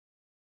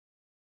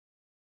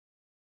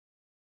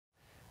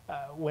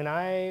When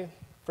I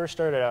first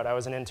started out, I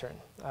was an intern.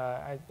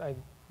 I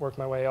worked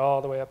my way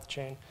all the way up the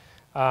chain.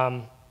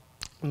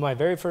 My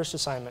very first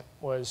assignment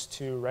was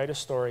to write a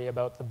story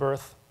about the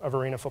birth of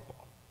arena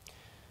football.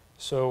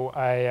 So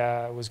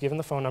I was given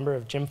the phone number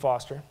of Jim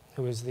Foster,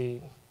 who was the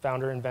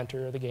founder,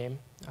 inventor of the game,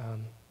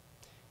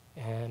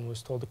 and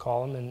was told to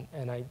call him.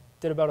 And I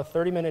did about a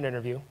 30-minute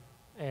interview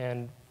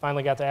and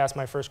finally got to ask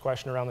my first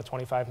question around the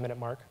 25-minute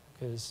mark,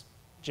 because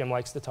Jim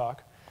likes to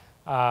talk.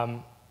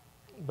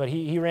 But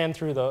he ran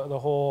through the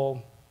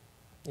whole,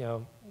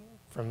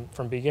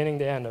 from beginning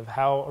to end of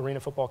how arena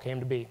football came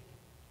to be.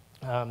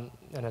 And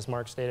as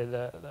Mark stated,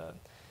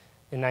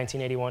 in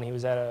 1981, he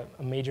was at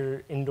a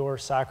major indoor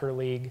soccer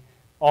league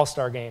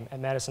all-star game at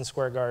Madison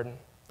Square Garden.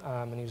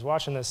 And he was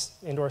watching this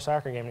indoor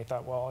soccer game, and he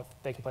thought, well,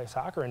 if they can play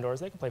soccer indoors,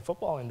 they can play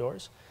football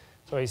indoors.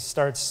 So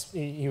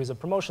he was a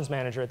promotions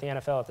manager at the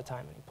NFL at the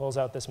time, and he pulls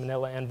out this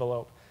manila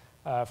envelope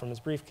from his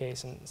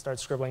briefcase and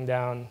starts scribbling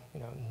down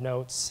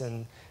notes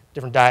and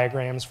different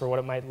diagrams for what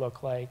it might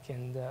look like.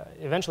 And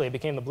eventually it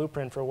became the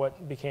blueprint for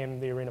what became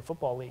the Arena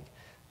Football League.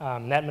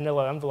 That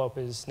manila envelope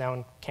is now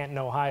in Canton,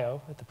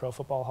 Ohio, at the Pro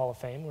Football Hall of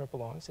Fame, where it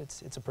belongs.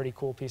 It's a pretty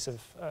cool piece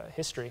of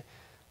history.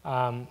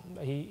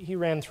 He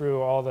ran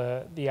through all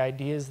the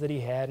ideas that he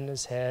had in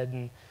his head,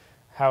 and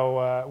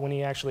how when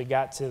he actually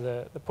got to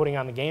the putting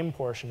on the game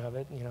portion of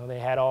it, they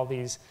had all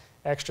these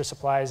extra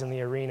supplies in the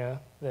arena,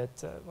 that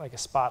like a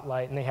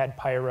spotlight, and they had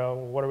pyro.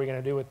 What are we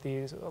going to do with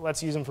these?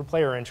 Let's use them for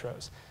player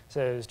intros.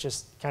 So it was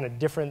just kind of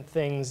different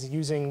things,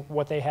 using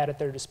what they had at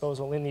their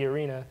disposal in the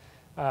arena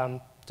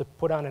to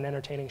put on an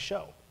entertaining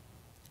show.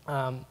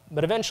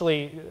 But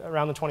eventually,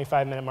 around the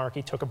 25-minute mark,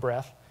 he took a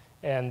breath,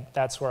 and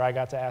that's where I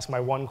got to ask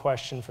my one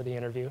question for the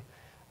interview,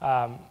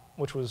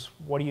 which was,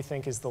 what do you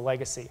think is the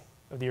legacy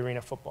of the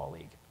Arena Football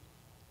League?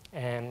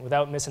 And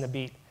without missing a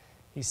beat,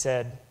 he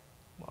said,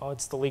 well,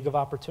 it's the League of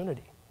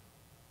Opportunity.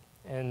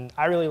 And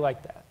I really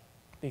like that,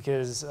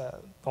 because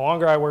the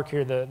longer I work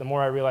here, the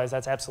more I realize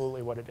that's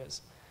absolutely what it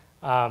is.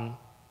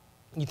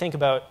 You think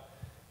about,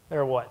 there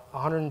are what,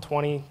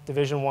 120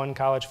 Division I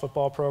college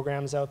football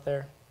programs out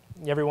there?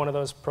 Every one of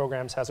those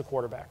programs has a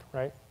quarterback,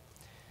 right?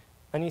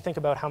 Then you think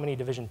about how many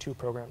Division II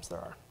programs there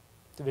are.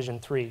 Division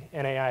III,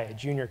 NAIA,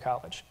 junior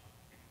college.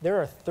 There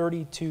are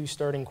 32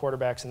 starting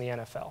quarterbacks in the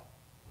NFL.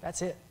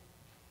 That's it.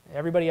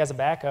 Everybody has a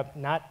backup.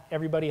 Not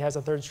everybody has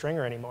a third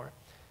stringer anymore.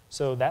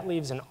 So that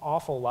leaves an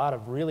awful lot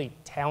of really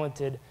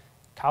talented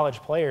college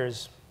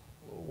players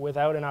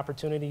without an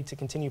opportunity to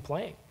continue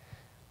playing.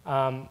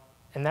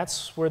 And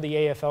that's where the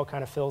AFL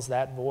kind of fills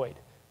that void,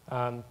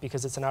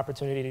 because it's an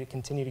opportunity to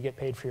continue to get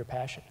paid for your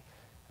passion.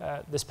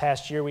 This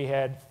past year, we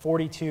had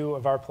 42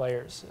 of our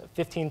players,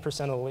 15%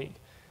 of the league,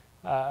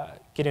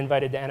 get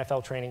invited to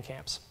NFL training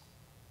camps.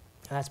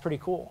 And that's pretty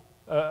cool.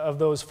 Of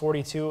those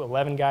 42,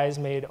 11 guys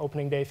made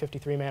opening day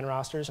 53-man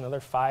rosters, another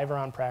 5 are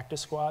on practice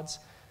squads.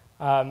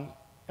 And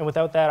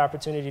without that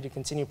opportunity to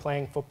continue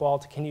playing football,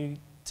 to continue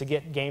to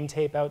get game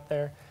tape out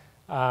there,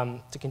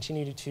 to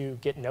continue to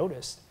get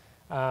noticed,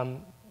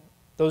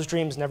 those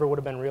dreams never would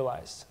have been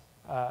realized.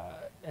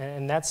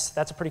 And that's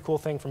a pretty cool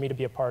thing for me to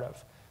be a part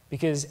of,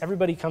 because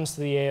everybody comes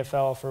to the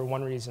AFL for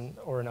one reason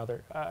or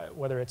another,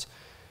 whether it's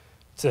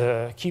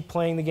to keep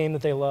playing the game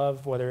that they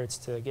love, whether it's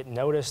to get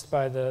noticed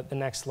by the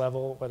next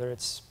level, whether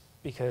it's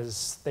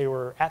because they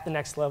were at the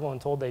next level and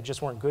told they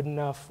just weren't good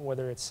enough,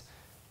 whether it's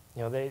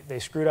they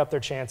screwed up their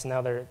chance and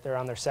now they're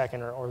on their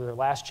second or their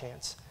last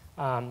chance.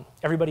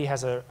 Everybody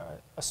has a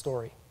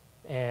story,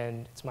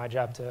 and it's my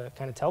job to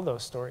kind of tell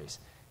those stories.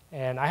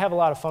 And I have a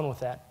lot of fun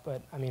with that,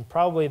 but I mean,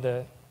 probably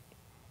the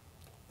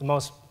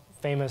most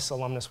famous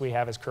alumnus we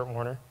have is Kurt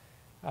Warner.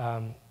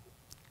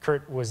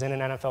 Kurt was in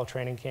an NFL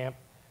training camp.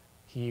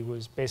 He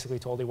was basically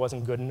told he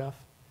wasn't good enough.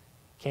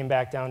 Came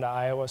back down to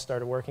Iowa,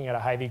 started working at a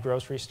Hy-Vee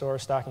grocery store,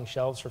 stocking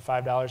shelves for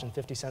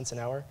 $5.50 an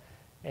hour.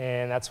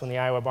 And that's when the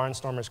Iowa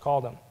Barnstormers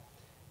called him.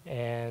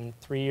 And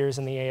 3 years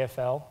in the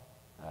AFL,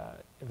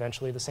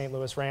 eventually the St.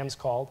 Louis Rams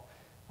called,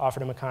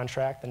 offered him a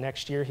contract. The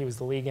next year, he was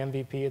the league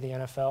MVP of the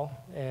NFL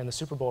and the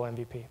Super Bowl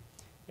MVP.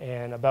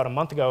 And about a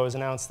month ago, it was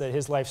announced that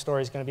his life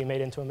story is going to be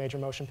made into a major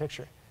motion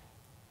picture.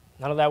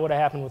 None of that would have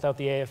happened without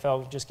the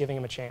AFL just giving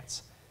him a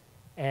chance.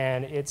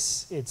 And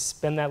it's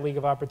been that league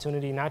of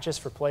opportunity, not just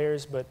for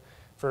players, but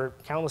for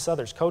countless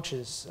others,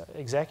 coaches,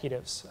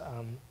 executives.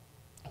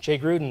 Jay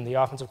Gruden, the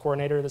offensive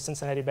coordinator of the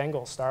Cincinnati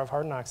Bengals, star of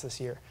Hard Knocks this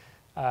year.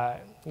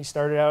 He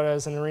started out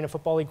as an Arena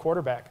Football League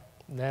quarterback,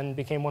 then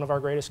became one of our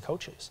greatest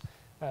coaches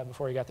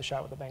before he got the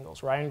shot with the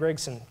Bengals. Ryan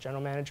Grigson,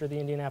 general manager of the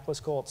Indianapolis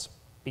Colts,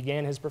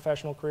 began his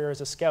professional career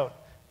as a scout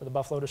for the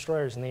Buffalo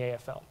Destroyers in the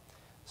AFL.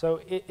 So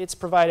it's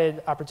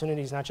provided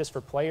opportunities not just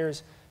for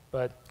players,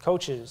 but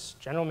coaches,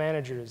 general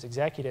managers,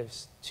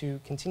 executives to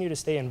continue to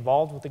stay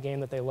involved with the game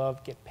that they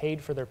love, get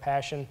paid for their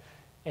passion,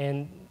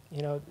 and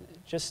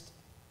just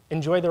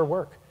enjoy their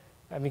work.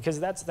 Because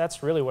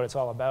that's really what it's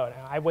all about.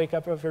 I wake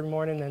up every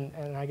morning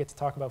and I get to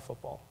talk about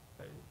football.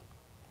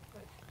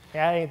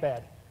 Yeah, it ain't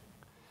bad.